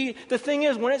 See, the thing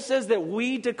is, when it says that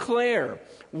we declare,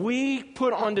 we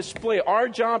put on display, our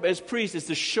job as priests is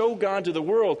to show God to the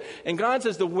world. And God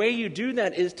says the way you do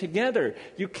that is together.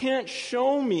 You can't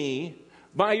show me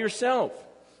by yourself.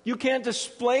 You can't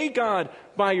display God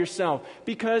by yourself,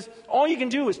 because all you can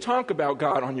do is talk about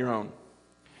God on your own.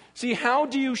 See, how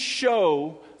do you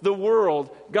show the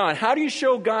world God? How do you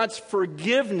show God's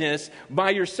forgiveness by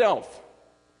yourself?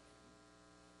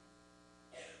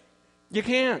 You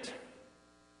can't.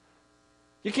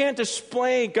 You can't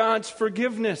display God's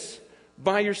forgiveness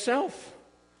by yourself.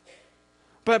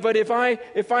 But if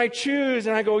I choose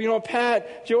and I go, you know,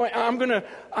 Pat, Joey, I'm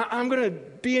gonna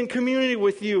be in community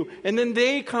with you, and then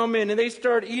they come in and they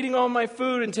start eating all my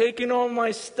food and taking all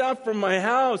my stuff from my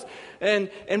house,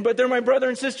 but they're my brother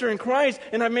and sister in Christ,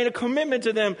 and I've made a commitment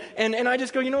to them, and I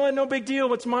just go, you know what, no big deal,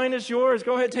 what's mine is yours.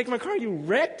 Go ahead, take my car. You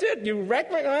wrecked it. You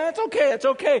wrecked my. That's okay. It's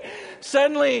okay.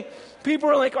 Suddenly, people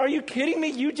are like, are you kidding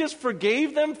me? You just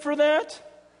forgave them for that?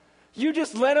 You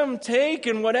just let them take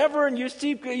and whatever, and you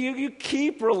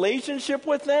keep relationship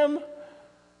with them?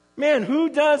 Man, who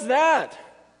does that?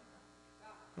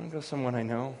 I'm going to go someone I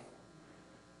know.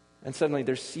 And suddenly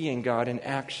they're seeing God in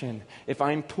action. If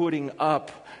I'm putting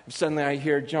up, suddenly I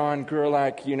hear John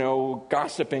Gerlach,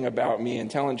 gossiping about me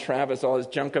and telling Travis all his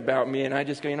junk about me, and I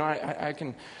just go, I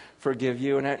can forgive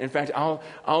you. And in fact,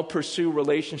 I'll pursue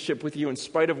relationship with you in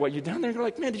spite of what you've done. They're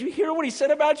like, man, did you hear what he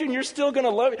said about you? And you're still going to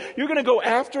love it? You're going to go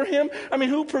after him? I mean,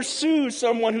 who pursues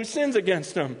someone who sins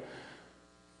against him?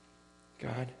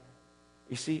 God.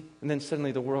 You see? And then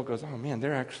suddenly the world goes, oh man,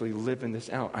 they're actually living this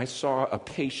out. I saw a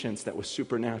patience that was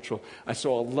supernatural. I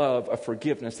saw a love, a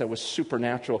forgiveness that was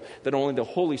supernatural, that only the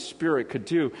Holy Spirit could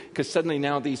do. Because suddenly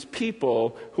now these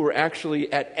people who are actually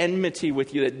at enmity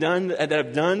with you, that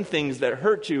have done things that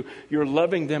hurt you, you're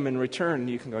loving them in return. And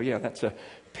you can go, yeah, that's a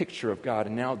picture of God.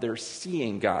 And now they're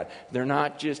seeing God. They're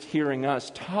not just hearing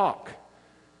us talk.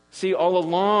 See, all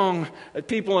along,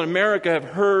 people in America have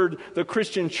heard the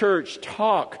Christian church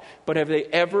talk, but have they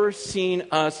ever seen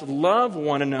us love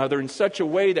one another in such a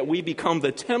way that we become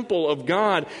the temple of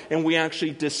God and we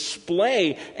actually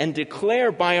display and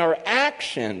declare by our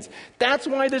actions? That's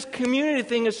why this community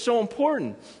thing is so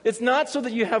important. It's not so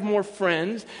that you have more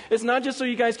friends. It's not just so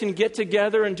you guys can get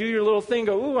together and do your little thing,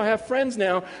 go, ooh, I have friends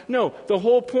now. No, the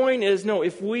whole point is, no,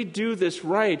 if we do this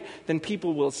right, then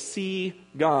people will see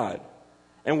God.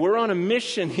 And we're on a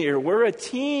mission here. We're a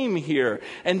team here.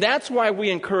 And that's why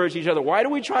we encourage each other. Why do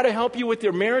we try to help you with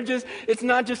your marriages? It's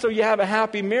not just so you have a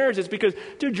happy marriage. It's because,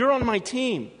 dude, you're on my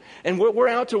team. And we're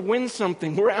out to win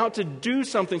something. We're out to do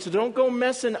something. So don't go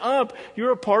messing up.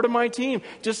 You're a part of my team.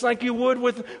 Just like you would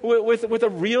with a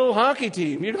real hockey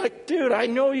team. You're like, dude, I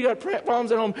know you got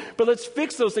problems at home, but let's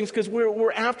fix those things because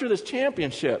we're after this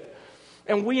championship.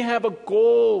 And we have a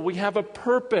goal. We have a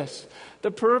purpose.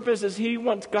 The purpose is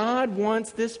God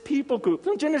wants this people group.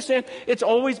 Don't you understand? It's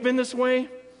always been this way.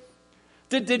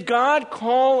 Did God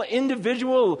call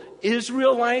individual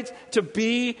Israelites to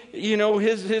be,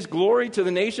 his glory to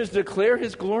the nations, to declare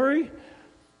his glory?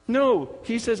 No.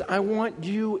 He says, I want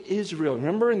you, Israel.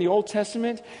 Remember in the Old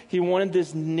Testament, he wanted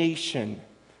this nation.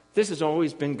 This has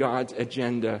always been God's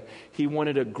agenda. He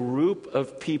wanted a group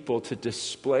of people to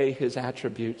display his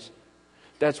attributes.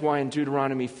 That's why in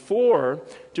Deuteronomy 4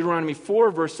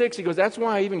 verse 6, he goes, that's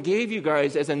why I even gave you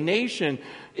guys as a nation,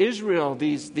 Israel,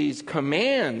 these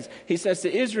commands. He says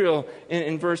to Israel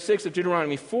in verse 6 of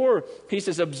Deuteronomy 4, he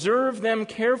says, observe them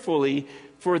carefully,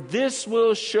 for this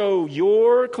will show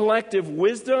your collective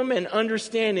wisdom and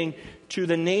understanding to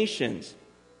the nations,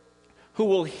 who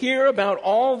will hear about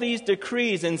all these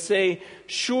decrees and say,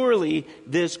 surely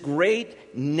this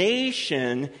great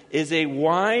nation is a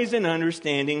wise and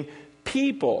understanding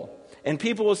people. And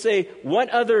people will say, what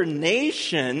other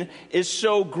nation is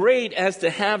so great as to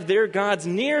have their gods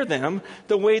near them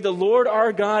the way the Lord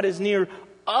our God is near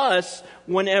us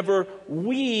whenever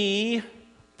we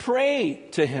pray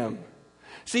to him?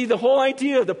 See, the whole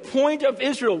idea, the point of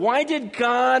Israel, why did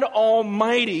God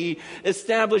Almighty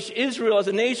establish Israel as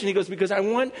a nation? He goes, because I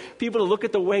want people to look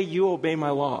at the way you obey my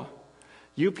law.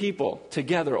 You people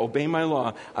together obey my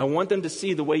law. I want them to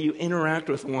see the way you interact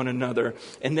with one another.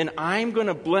 And then I'm going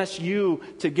to bless you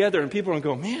together. And people are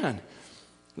going to go, man,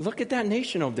 look at that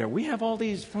nation over there. We have all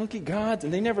these funky gods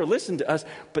and they never listen to us.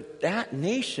 But that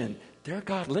nation, their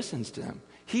God listens to them.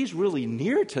 He's really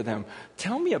near to them.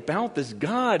 Tell me about this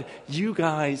God you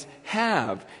guys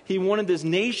have. He wanted this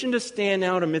nation to stand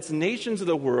out amidst the nations of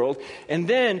the world. And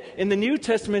then in the New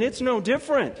Testament, it's no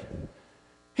different.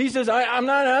 He says, I'm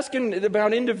not asking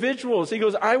about individuals. He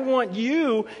goes, I want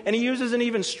you. And he uses an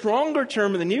even stronger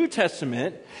term in the New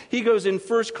Testament. He goes in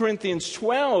 1 Corinthians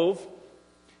 12.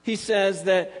 He says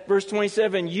that, verse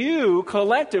 27, you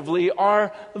collectively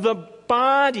are the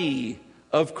body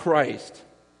of Christ.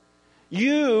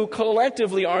 You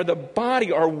collectively are the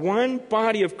body, are one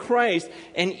body of Christ,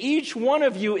 and each one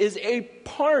of you is a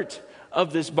part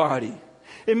of this body.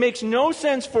 It makes no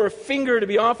sense for a finger to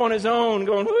be off on his own,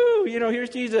 going, whoo, here's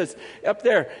Jesus up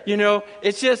there.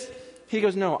 It's just, he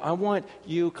goes, no, I want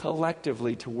you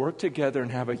collectively to work together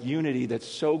and have a unity that's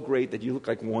so great that you look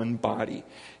like one body.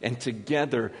 And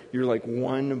together, you're like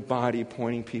one body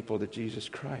pointing people to Jesus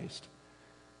Christ.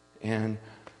 And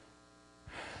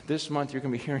this month, you're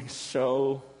going to be hearing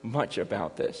so much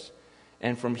about this.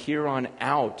 And from here on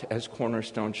out, as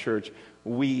Cornerstone Church,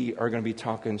 we are going to be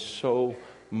talking so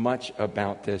much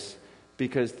about this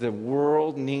because the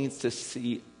world needs to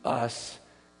see us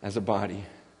as a body.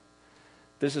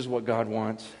 This is what God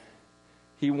wants.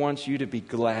 He wants you to be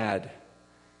glad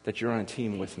that you're on a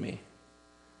team with me.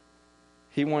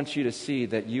 He wants you to see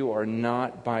that you are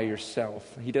not by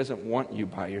yourself. He doesn't want you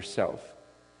by yourself.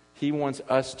 He wants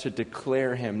us to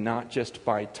declare him not just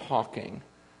by talking,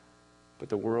 but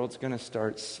the world's going to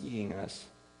start seeing us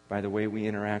by the way we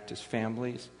interact as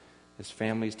families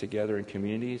together in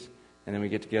communities, and then we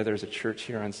get together as a church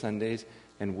here on Sundays,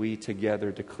 and we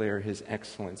together declare his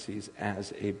excellencies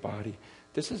as a body.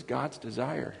 This is God's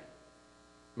desire.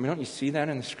 Don't you see that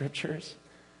in the scriptures?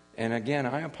 And again,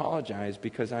 I apologize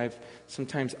because I've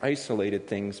sometimes isolated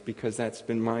things because that's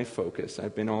been my focus.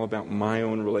 I've been all about my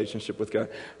own relationship with God.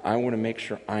 I want to make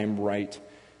sure I'm right.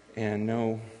 And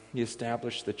no, he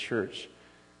established the church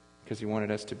because he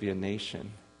wanted us to be a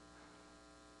nation.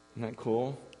 Isn't that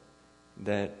cool?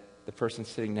 That the person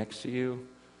sitting next to you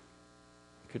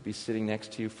could be sitting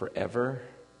next to you forever.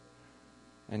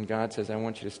 And God says, I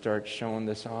want you to start showing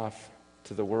this off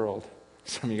to the world.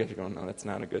 Some of you guys are going, no, that's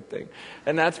not a good thing.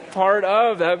 And that's part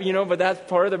of that, but that's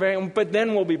part of the very, but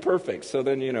then we'll be perfect. So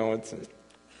then,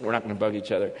 we're not going to bug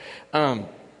each other. But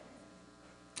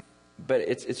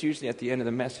it's usually at the end of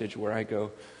the message where I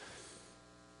go,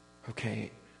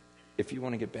 okay, if you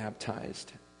want to get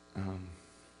baptized,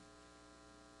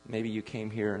 maybe you came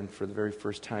here and for the very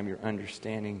first time you're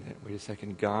understanding that, wait a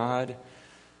second, God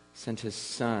sent his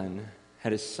son,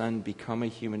 had his son become a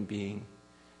human being,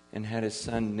 and had his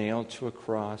son nailed to a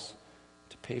cross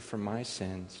to pay for my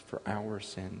sins, for our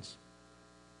sins.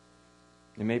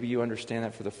 And maybe you understand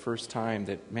that for the first time,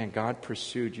 that, man, God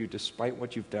pursued you despite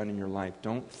what you've done in your life.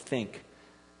 Don't think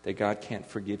that God can't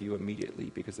forgive you immediately,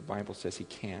 because the Bible says he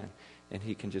can. And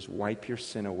he can just wipe your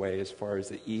sin away as far as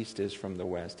the east is from the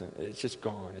west. And it's just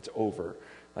gone. It's over,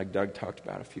 like Doug talked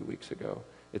about a few weeks ago.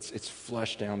 It's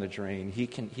flushed down the drain. He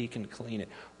can clean it.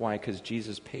 Why? Because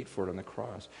Jesus paid for it on the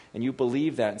cross. And you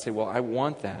believe that and say, well, I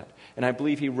want that. And I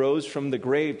believe he rose from the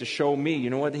grave to show me, you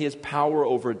know what? He has power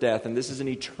over death. And this is an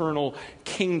eternal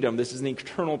kingdom. This is an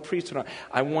eternal priesthood.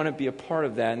 I want to be a part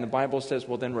of that. And the Bible says,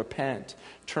 well, then repent.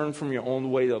 Turn from your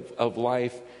own way of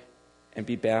life and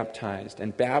be baptized.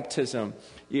 And baptism,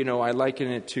 I liken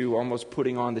it to almost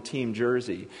putting on the team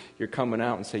jersey. You're coming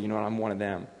out and say, you know what? I'm one of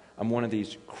them. I'm one of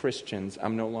these Christians.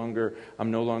 I'm no longer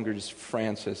just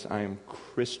Francis. I am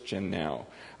Christian now.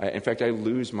 In fact, I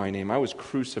lose my name. I was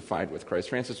crucified with Christ.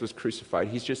 Francis was crucified.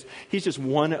 He's just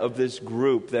one of this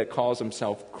group that calls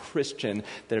himself Christian,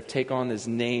 that have taken on this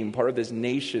name, part of this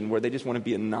nation where they just want to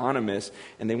be anonymous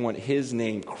and they want his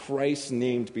name, Christ's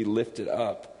name, to be lifted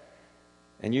up.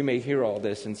 And you may hear all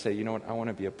this and say, you know what? I want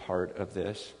to be a part of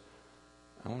this.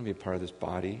 I want to be a part of this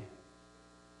body.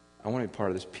 I want to be part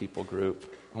of this people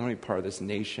group. I want to be part of this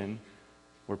nation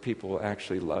where people will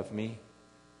actually love me,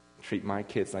 treat my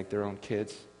kids like their own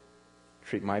kids,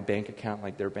 treat my bank account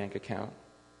like their bank account,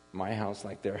 my house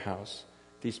like their house.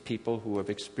 These people who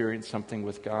have experienced something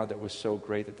with God that was so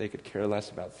great that they could care less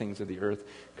about things of the earth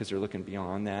because they're looking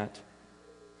beyond that.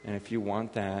 And if you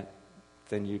want that,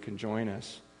 then you can join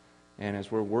us. And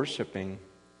as we're worshiping,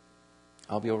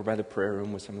 I'll be over by the prayer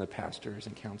room with some of the pastors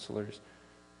and counselors.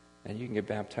 And you can get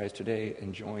baptized today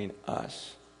and join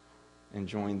us and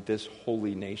join this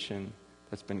holy nation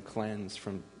that's been cleansed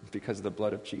because of the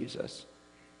blood of Jesus.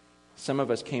 Some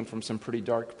of us came from some pretty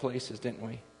dark places, didn't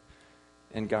we?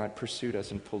 And God pursued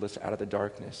us and pulled us out of the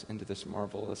darkness into this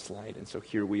marvelous light. And so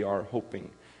here we are hoping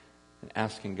and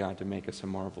asking God to make us a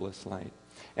marvelous light.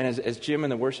 And as Jim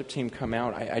and the worship team come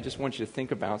out, I just want you to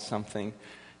think about something.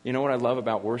 You know what I love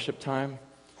about worship time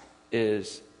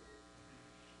is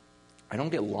I don't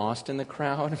get lost in the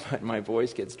crowd, but my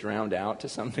voice gets drowned out to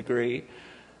some degree.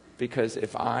 Because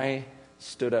if I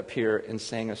stood up here and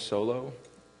sang a solo,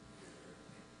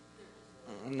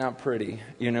 not pretty,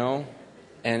 you know?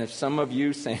 And if some of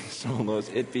you sang solos,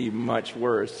 it'd be much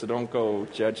worse, so don't go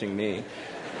judging me.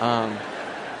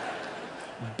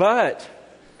 But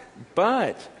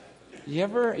you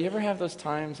ever have those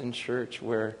times in church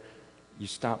where you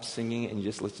stop singing and you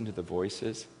just listen to the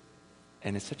voices?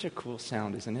 And it's such a cool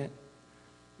sound, isn't it?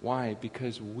 Why?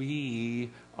 Because we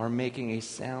are making a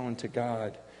sound to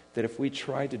God that if we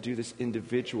tried to do this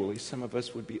individually, some of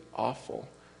us would be awful.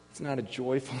 It's not a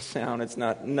joyful sound. It's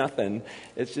not nothing.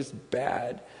 It's just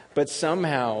bad. But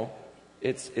somehow,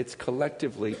 it's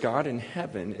collectively, God in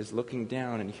heaven is looking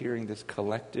down and hearing this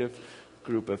collective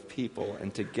group of people.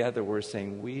 And together we're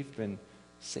saying, we've been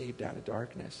saved out of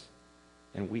darkness.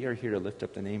 And we are here to lift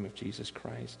up the name of Jesus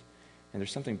Christ. And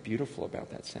there's something beautiful about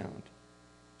that sound.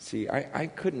 See, I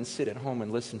couldn't sit at home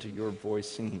and listen to your voice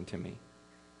singing to me.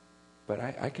 But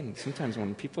I can, sometimes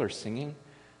when people are singing,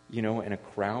 you know, and a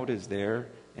crowd is there,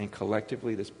 and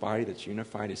collectively this body that's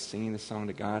unified is singing the song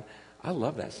to God, I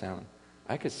love that sound.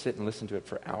 I could sit and listen to it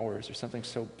for hours. There's something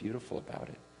so beautiful about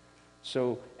it.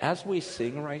 So as we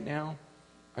sing right now,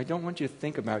 I don't want you to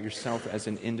think about yourself as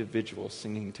an individual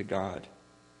singing to God.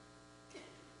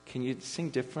 Can you sing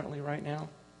differently right now?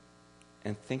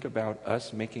 And think about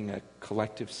us making a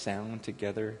collective sound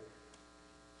together,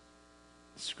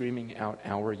 screaming out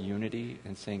our unity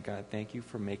and saying, God, thank you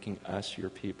for making us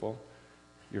your people,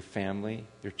 your family,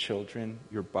 your children,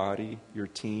 your body, your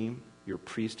team, your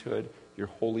priesthood, your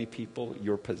holy people,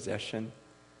 your possession.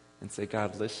 And say,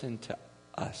 God, listen to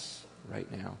us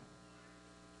right now.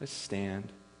 Let's stand.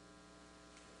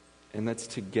 And let's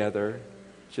together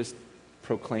just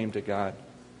proclaim to God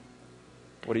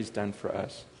what he's done for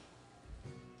us.